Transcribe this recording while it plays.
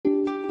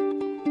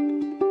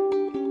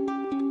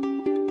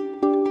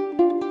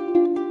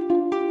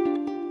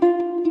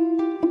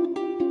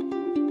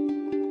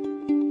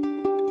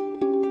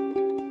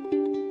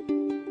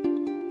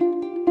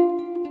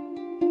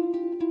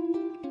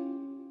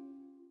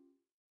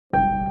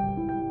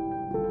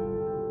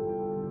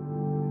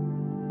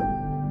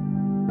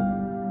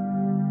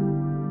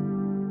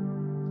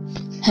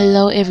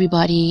Hello,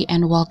 everybody,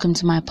 and welcome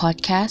to my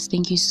podcast.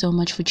 Thank you so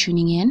much for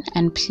tuning in,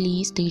 and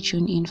please stay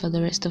tuned in for the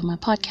rest of my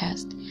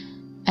podcast.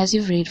 As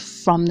you've read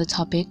from the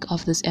topic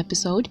of this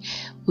episode,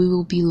 we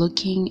will be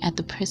looking at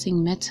the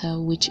pressing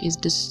matter, which is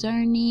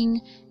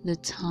discerning the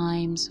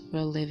times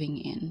we're living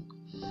in.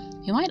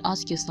 You might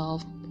ask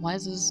yourself, why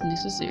is this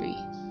necessary?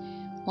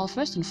 Well,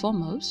 first and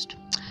foremost,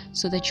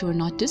 so that you are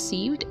not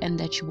deceived and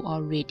that you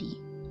are ready.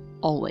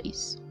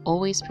 Always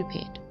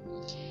prepared.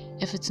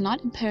 If it's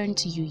not apparent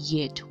to you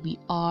yet, we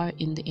are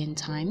in the end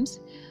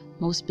times.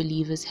 Most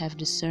believers have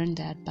discerned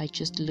that by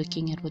just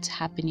looking at what's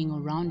happening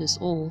around us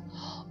all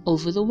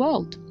over the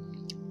world.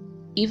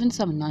 Even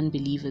some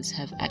non-believers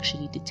have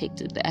actually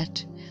detected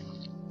that.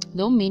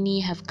 Though many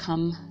have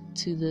come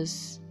to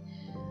this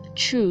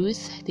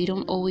truth, they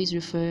don't always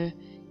refer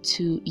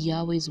to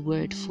Yahweh's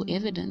word for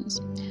evidence.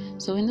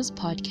 So in this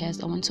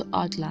podcast, I want to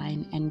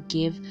outline and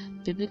give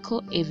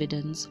biblical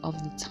evidence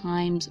of the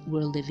times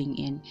we're living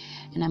in.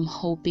 And I'm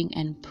hoping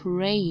and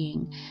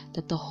praying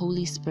that the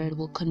Holy Spirit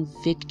will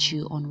convict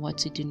you on what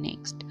to do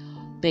next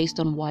based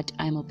on what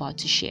I'm about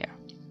to share.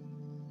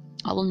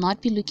 I will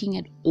not be looking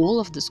at all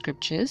of the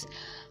scriptures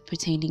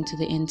pertaining to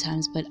the end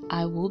times, but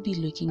I will be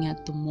looking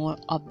at the more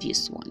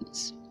obvious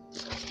ones.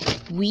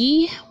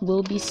 We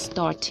will be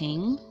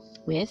starting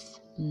with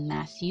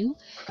Matthew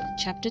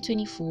chapter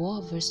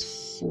 24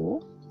 verse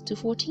 4 to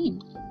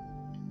 14.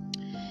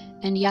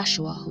 And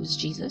Yahshua, who is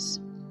Jesus,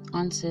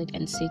 answered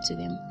and said to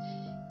them,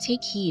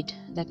 "Take heed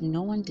that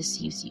no one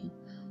deceives you,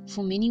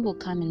 for many will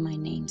come in my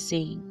name,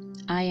 saying,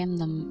 I am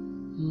the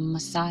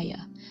Messiah,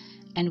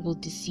 and will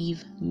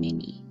deceive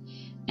many.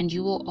 And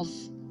you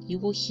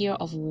will hear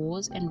of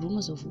wars and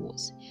rumors of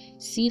wars.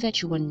 See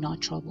that you are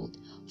not troubled,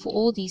 for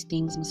all these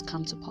things must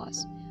come to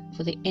pass,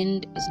 for the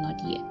end is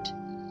not yet.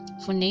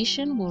 For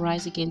nation will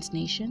rise against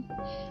nation,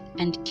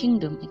 and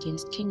kingdom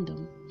against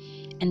kingdom,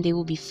 and there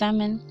will be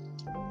famine,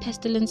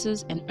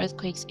 pestilences, and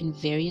earthquakes in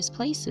various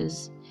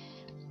places.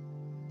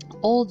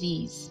 All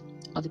these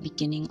are the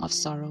beginning of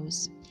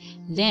sorrows.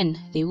 Then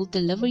they will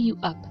deliver you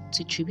up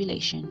to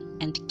tribulation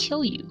and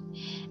kill you,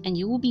 and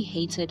you will be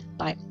hated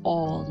by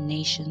all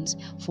nations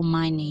for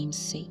my name's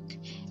sake.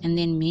 And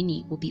then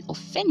many will be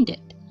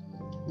offended,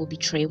 will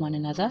betray one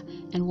another,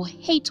 and will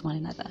hate one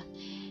another.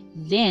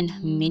 Then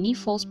many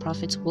false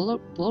prophets will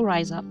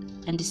rise up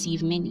and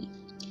deceive many.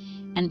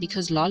 And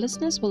because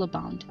lawlessness will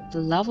abound, the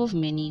love of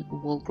many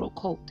will grow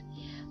cold.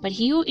 But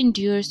he who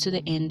endures to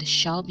the end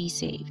shall be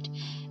saved.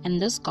 And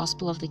this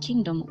gospel of the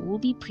kingdom will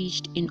be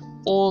preached in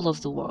all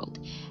of the world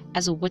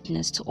as a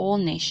witness to all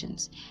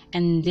nations.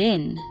 And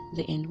then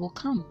the end will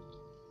come."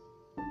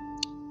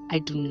 I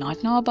do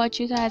not know about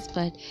you guys,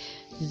 but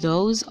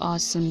those are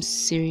some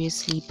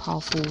seriously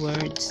powerful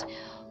words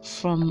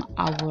from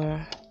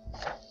our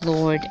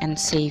Lord and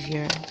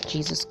Savior,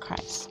 Jesus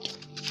Christ.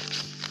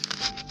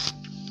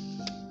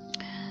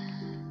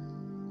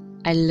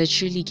 I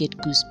literally get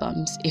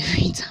goosebumps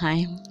every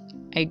time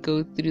I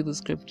go through the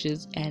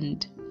scriptures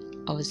and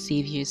our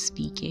Savior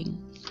speaking.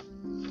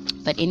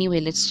 But anyway,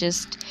 let's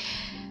just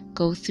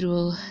go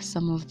through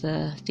some of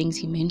the things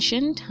he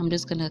mentioned. I'm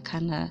just going to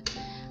kind of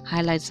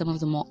highlight some of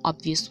the more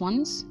obvious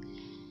ones.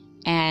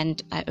 And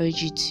I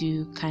urge you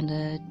to kind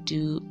of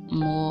do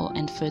more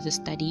and further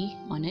study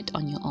on it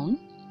on your own.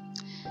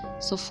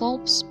 So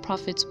false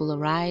prophets will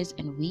arise,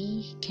 and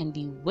we can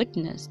be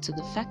witness to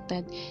the fact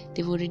that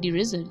they've already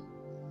risen.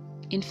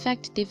 In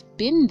fact, they've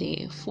been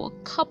there for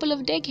a couple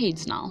of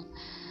decades now.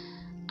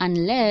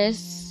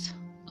 Unless,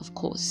 of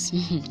course,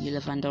 you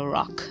live under a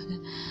rock.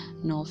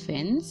 No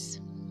offense.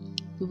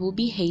 We will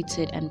be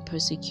hated and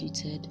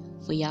persecuted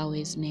for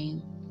Yahweh's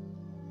name.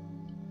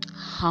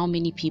 How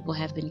many people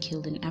have been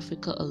killed in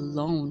Africa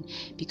alone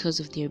because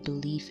of their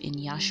belief in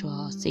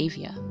Yahshua, our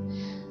Savior?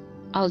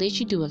 I'll let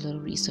you do a little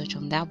research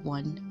on that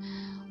one.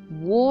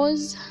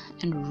 Wars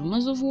and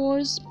rumors of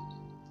wars,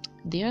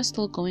 they are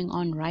still going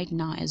on right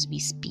now as we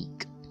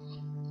speak.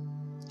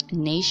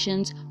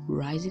 Nations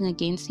rising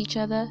against each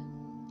other,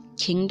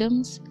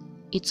 kingdoms,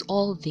 it's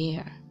all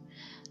there.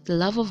 The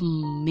love of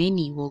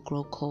many will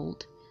grow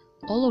cold.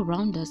 All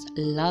around us,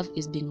 love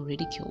is being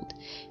ridiculed.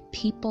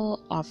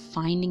 People are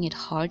finding it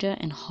harder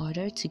and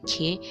harder to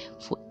care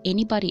for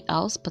anybody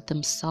else but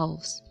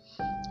themselves.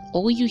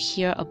 All you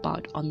hear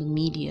about on the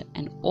media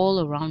and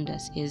all around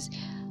us is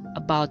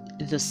about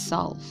the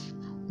self.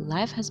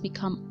 Life has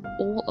become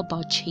all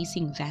about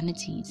chasing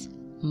vanities,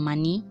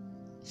 money,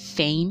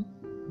 fame,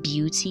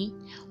 beauty,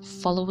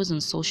 followers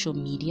on social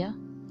media,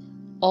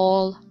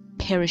 all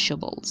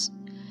perishables.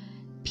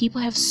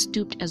 People have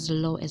stooped as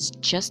low as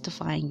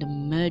justifying the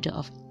murder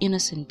of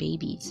innocent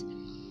babies.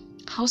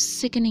 How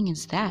sickening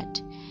is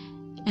that?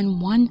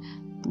 And one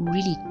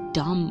really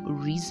dumb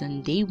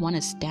reason they want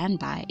to stand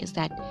by is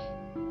that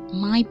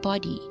my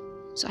body,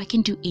 so I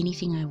can do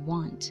anything I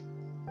want.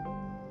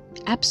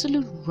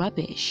 Absolute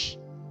rubbish.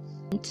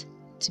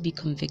 To be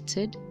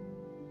convicted,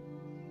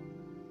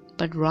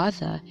 but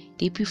rather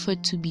they prefer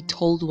to be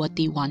told what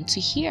they want to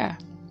hear.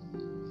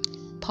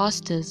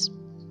 Pastors,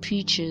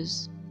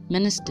 preachers,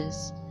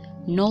 ministers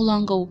no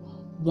longer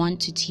want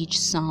to teach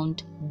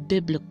sound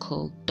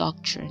biblical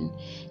doctrine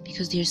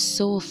because they're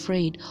so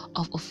afraid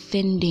of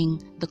offending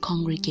the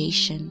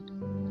congregation.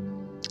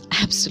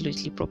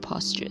 Absolutely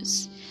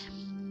preposterous.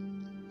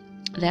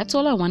 That's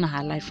all I want to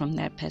highlight from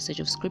that passage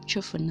of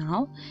scripture for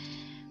now.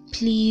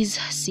 Please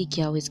seek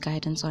Yahweh's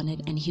guidance on it,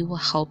 and He will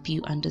help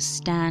you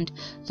understand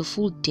the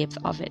full depth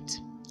of it.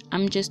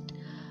 I'm just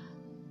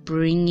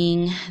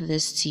bringing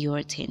this to your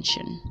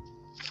attention.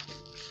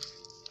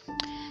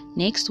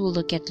 Next, we'll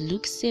look at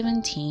Luke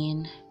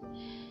 17,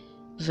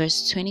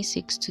 verse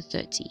 26 to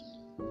 30.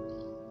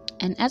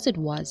 And as it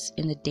was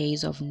in the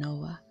days of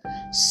Noah,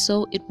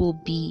 so it will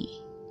be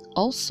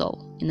also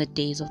in the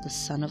days of the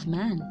Son of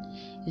Man.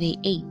 They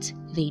ate,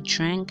 they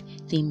drank,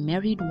 they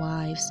married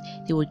wives,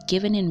 they were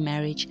given in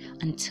marriage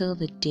until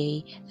the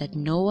day that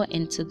Noah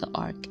entered the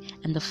ark,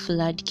 and the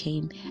flood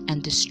came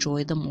and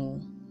destroyed them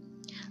all.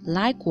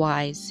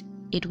 Likewise,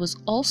 it was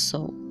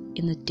also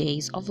in the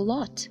days of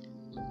Lot.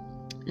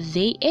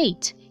 They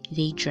ate,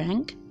 they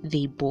drank,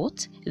 they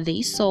bought,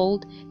 they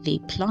sold, they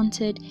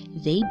planted,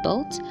 they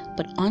built,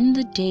 but on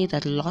the day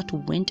that Lot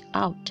went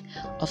out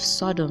of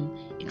Sodom,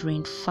 it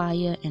rained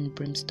fire and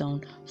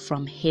brimstone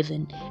from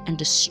heaven and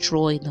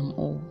destroyed them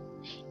all.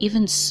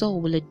 Even so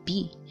will it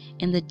be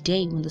in the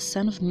day when the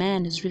Son of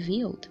Man is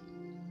revealed.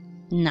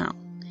 Now,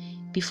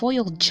 before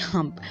you'll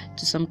jump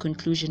to some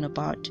conclusion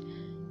about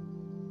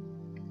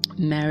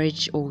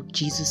marriage or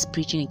Jesus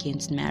preaching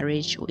against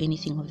marriage or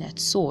anything of that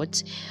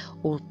sort,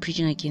 or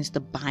preaching against the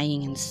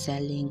buying and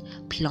selling,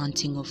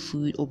 planting of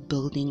food or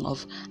building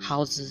of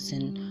houses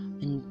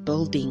and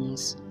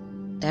buildings,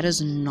 that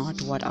is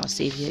not what our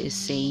Savior is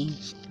saying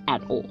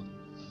at all.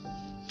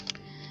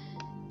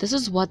 This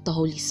is what the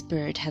Holy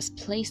Spirit has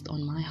placed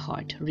on my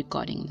heart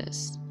regarding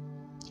this.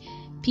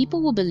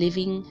 People will be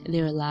living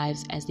their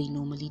lives as they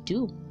normally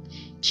do,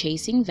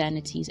 chasing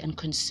vanities and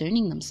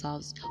concerning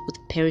themselves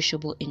with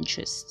perishable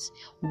interests,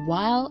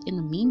 while in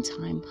the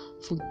meantime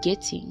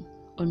forgetting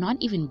or not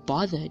even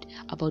bothered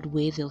about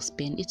where they'll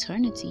spend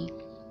eternity.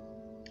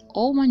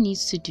 All one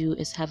needs to do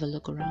is have a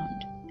look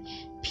around.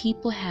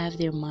 People have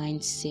their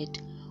minds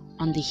set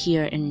on the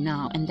here and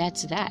now, and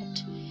that's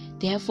that.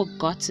 They have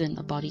forgotten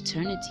about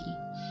eternity.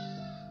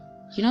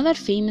 You know that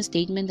famous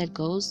statement that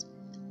goes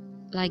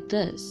like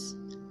this: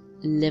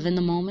 live in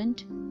the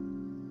moment,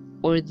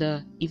 or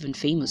the even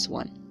famous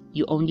one,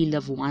 you only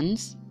live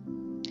once?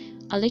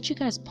 I'll let you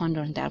guys ponder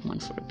on that one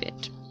for a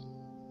bit.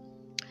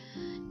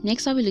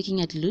 Next, I'll be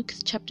looking at Luke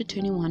chapter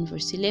 21,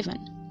 verse 11.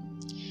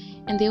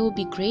 And there will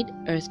be great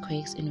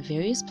earthquakes in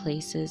various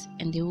places,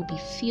 and there will be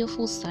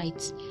fearful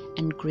sights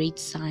and great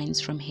signs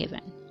from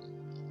heaven.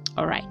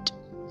 Alright,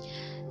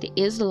 there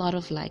is a lot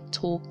of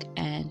talk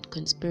and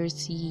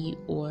conspiracy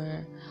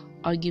or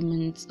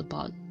arguments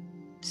about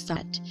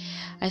that.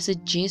 I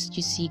suggest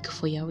you seek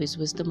for Yahweh's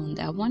wisdom on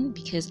that one,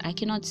 because I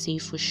cannot say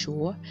for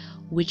sure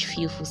which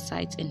fearful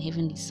sights and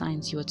heavenly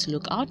signs you are to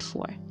look out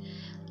for.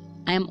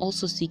 I am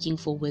also seeking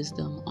for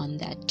wisdom on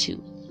that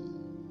too.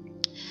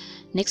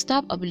 Next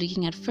up, I'll be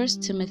looking at 1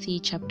 Timothy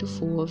chapter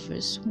 4,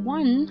 verse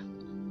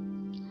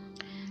 1.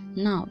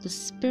 Now, the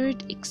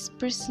Spirit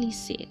expressly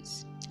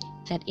says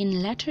that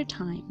in latter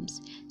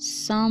times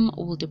some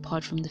will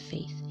depart from the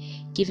faith,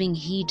 giving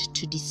heed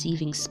to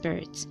deceiving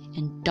spirits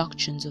and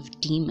doctrines of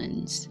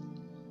demons.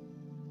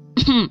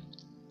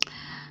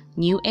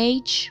 New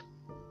Age,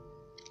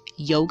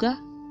 yoga,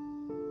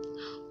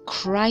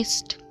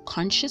 Christ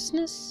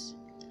consciousness,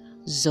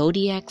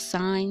 zodiac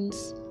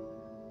signs,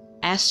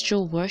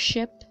 astral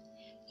worship,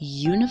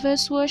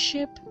 universe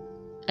worship.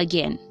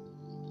 Again,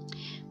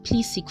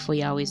 please seek for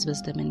Yahweh's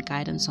wisdom and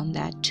guidance on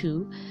that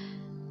too,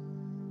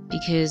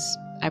 because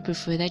I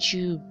prefer that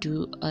you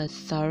do a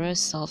thorough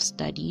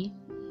self-study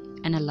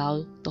and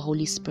allow the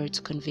Holy Spirit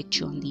to convict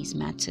you on these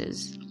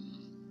matters.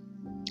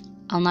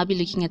 I'll now be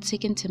looking at 2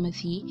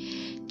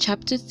 Timothy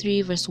chapter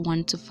 3, verse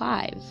 1 to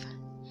 5.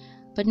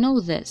 But know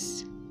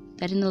this,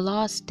 that in the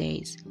last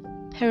days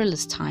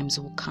perilous times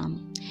will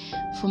come,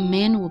 for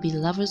men will be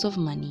lovers of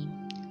money,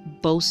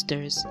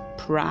 boasters,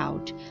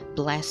 proud,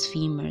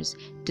 blasphemers,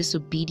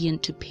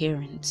 disobedient to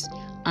parents,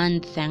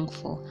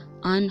 unthankful,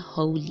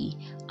 unholy,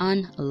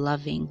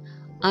 unloving,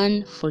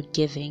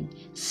 unforgiving,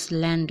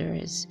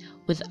 slanderers,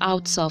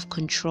 without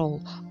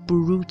self-control,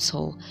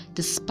 brutal,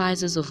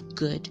 despisers of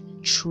good,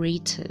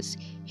 traitors,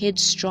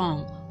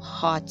 headstrong,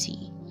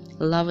 haughty,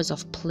 lovers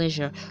of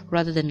pleasure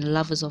rather than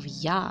lovers of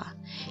Yah,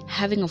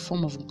 having a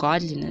form of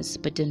godliness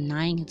but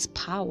denying its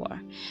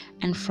power.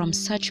 And from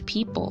such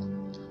people,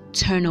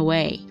 turn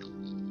away.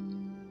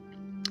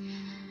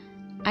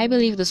 I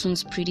believe this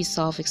one's pretty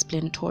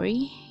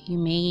self-explanatory. You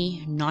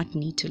may not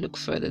need to look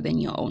further than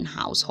your own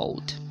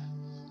household.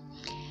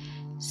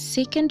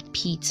 2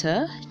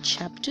 Peter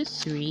chapter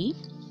 3,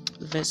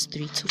 verse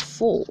 3 to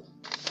 4.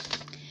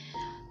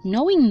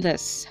 Knowing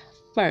this,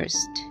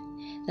 first,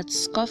 that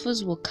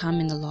scoffers will come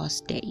in the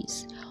last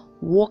days,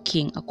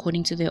 walking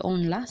according to their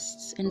own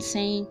lusts, and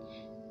saying,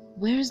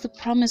 where is the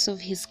promise of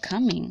his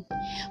coming?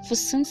 For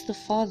since the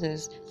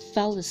fathers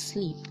fell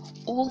asleep,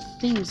 all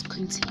things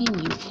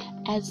continue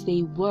as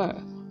they were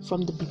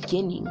from the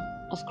beginning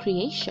of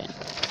creation.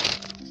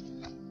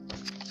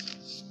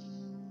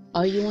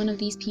 Are you one of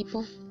these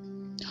people?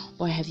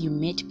 Or have you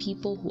met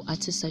people who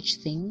utter such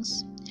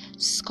things,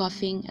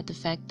 scoffing at the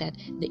fact that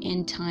the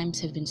end times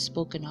have been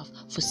spoken of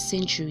for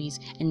centuries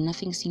and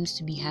nothing seems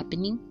to be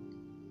happening?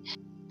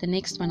 The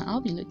next one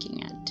I'll be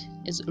looking at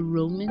is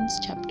Romans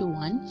chapter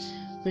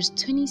 1, verse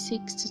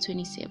 26 to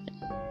 27.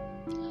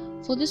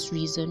 For this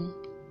reason,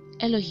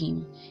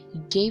 Elohim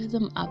gave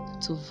them up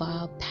to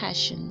vile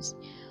passions,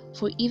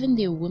 for even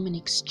their women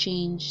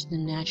exchanged the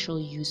natural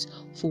use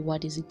for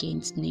what is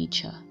against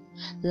nature.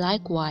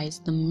 Likewise,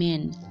 the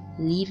men,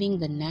 leaving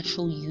the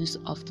natural use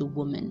of the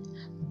woman,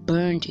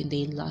 burned in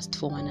their lust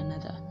for one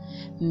another,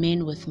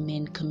 men with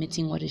men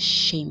committing what is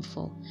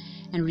shameful,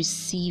 and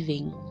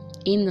receiving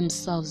in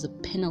themselves the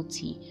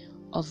penalty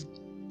of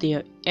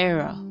their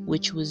error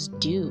which was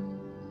due.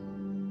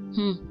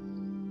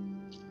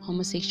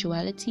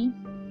 Homosexuality?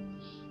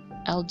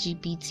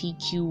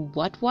 LGBTQ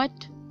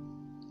what?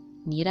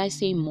 Need I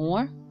say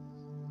more?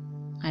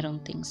 I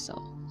don't think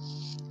so.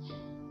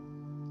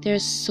 There are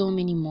so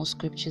many more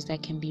scriptures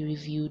that can be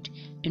reviewed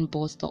in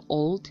both the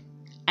Old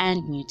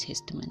and New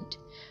Testament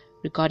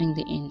regarding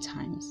the end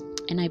times.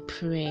 And I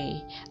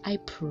pray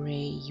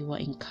you are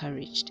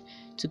encouraged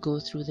to go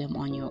through them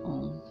on your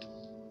own.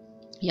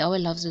 Yahweh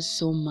loves us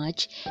so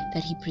much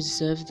that He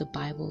preserved the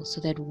Bible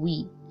so that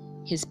we,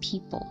 His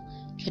people,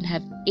 can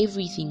have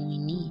everything we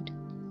need.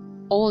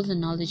 All the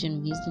knowledge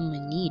and wisdom we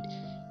need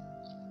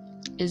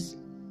is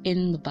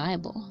in the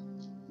Bible,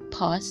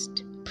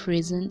 past,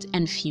 present,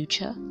 and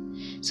future,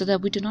 so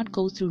that we do not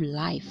go through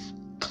life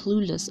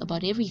clueless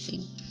about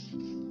everything.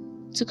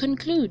 To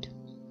conclude,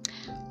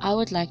 I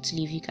would like to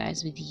leave you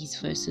guys with these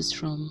verses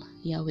from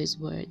Yahweh's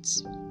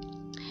words.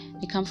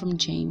 They come from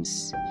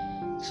James.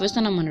 The first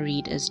one I'm going to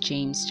read is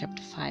James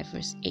chapter 5,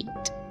 verse 8.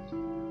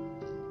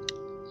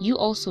 You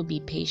also be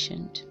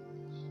patient.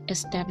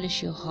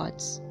 Establish your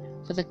hearts,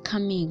 for the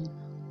coming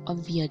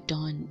of the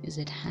Adon is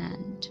at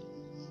hand.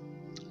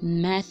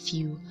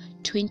 Matthew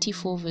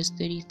 24, verse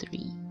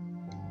 33.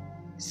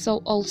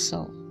 So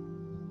also,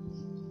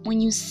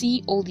 when you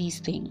see all these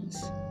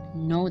things,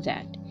 know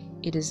that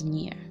it is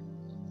near,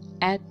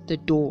 at the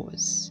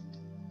doors.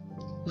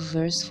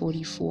 Verse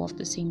 44 of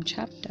the same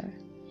chapter.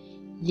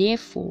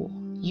 Therefore,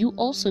 you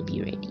also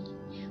be ready,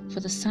 for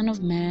the Son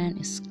of Man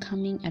is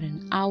coming at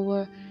an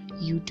hour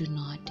you do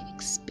not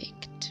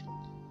expect.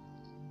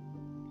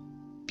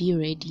 Be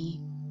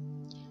ready.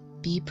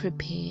 Be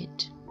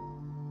prepared.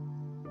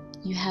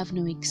 You have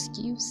no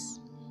excuse.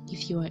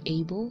 If you are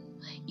able,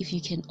 if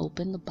you can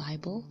open the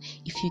Bible,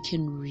 if you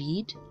can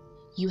read,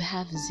 you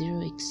have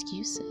zero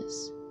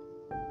excuses.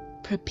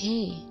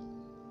 Prepare.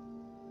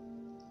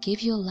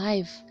 Give your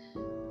life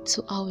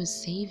to our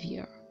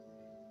Savior.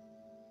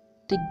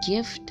 The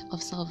gift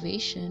of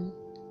salvation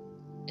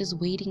is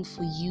waiting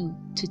for you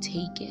to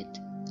take it,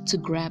 to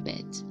grab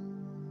it,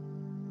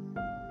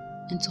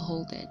 and to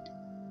hold it.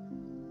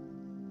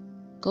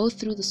 Go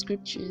through the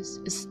scriptures.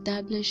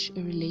 Establish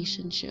a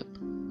relationship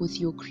with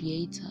your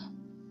Creator.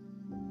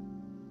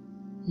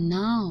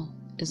 Now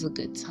is a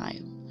good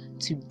time.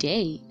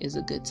 Today is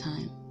a good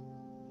time.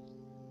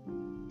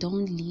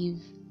 Don't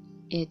leave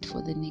it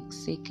for the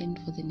next second,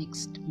 for the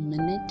next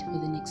minute, for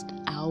the next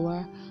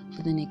hour,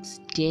 for the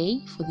next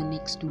day, for the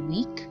next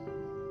week,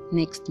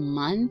 next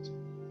month.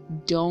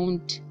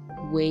 Don't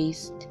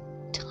waste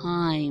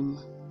time,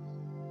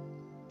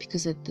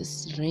 because at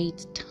this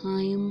rate,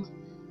 time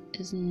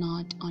is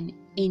not on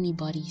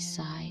anybody's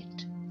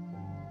side.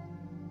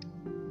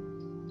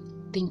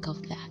 Think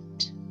of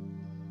that.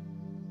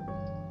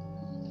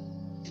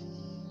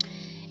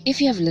 If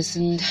you have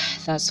listened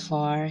thus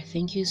far,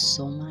 thank you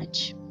so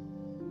much.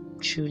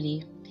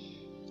 Truly,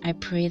 I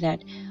pray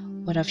that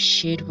what I've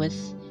shared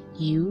with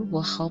you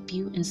will help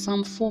you in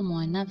some form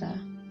or another.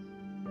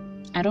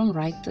 I don't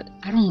write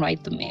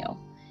the mail.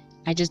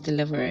 I just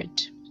deliver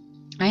it.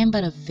 I am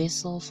but a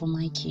vessel for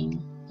my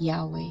King,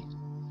 Yahweh.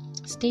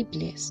 Stay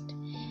blessed,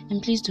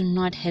 and please do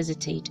not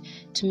hesitate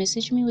to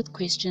message me with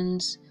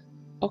questions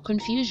or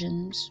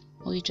confusions,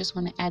 or you just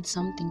want to add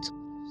something to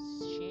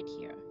what I've shared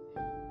here.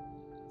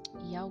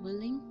 Yah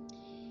willing,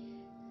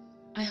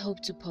 I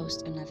hope to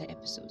post another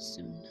episode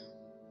soon.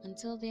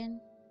 Until then,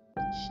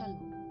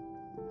 Shalom.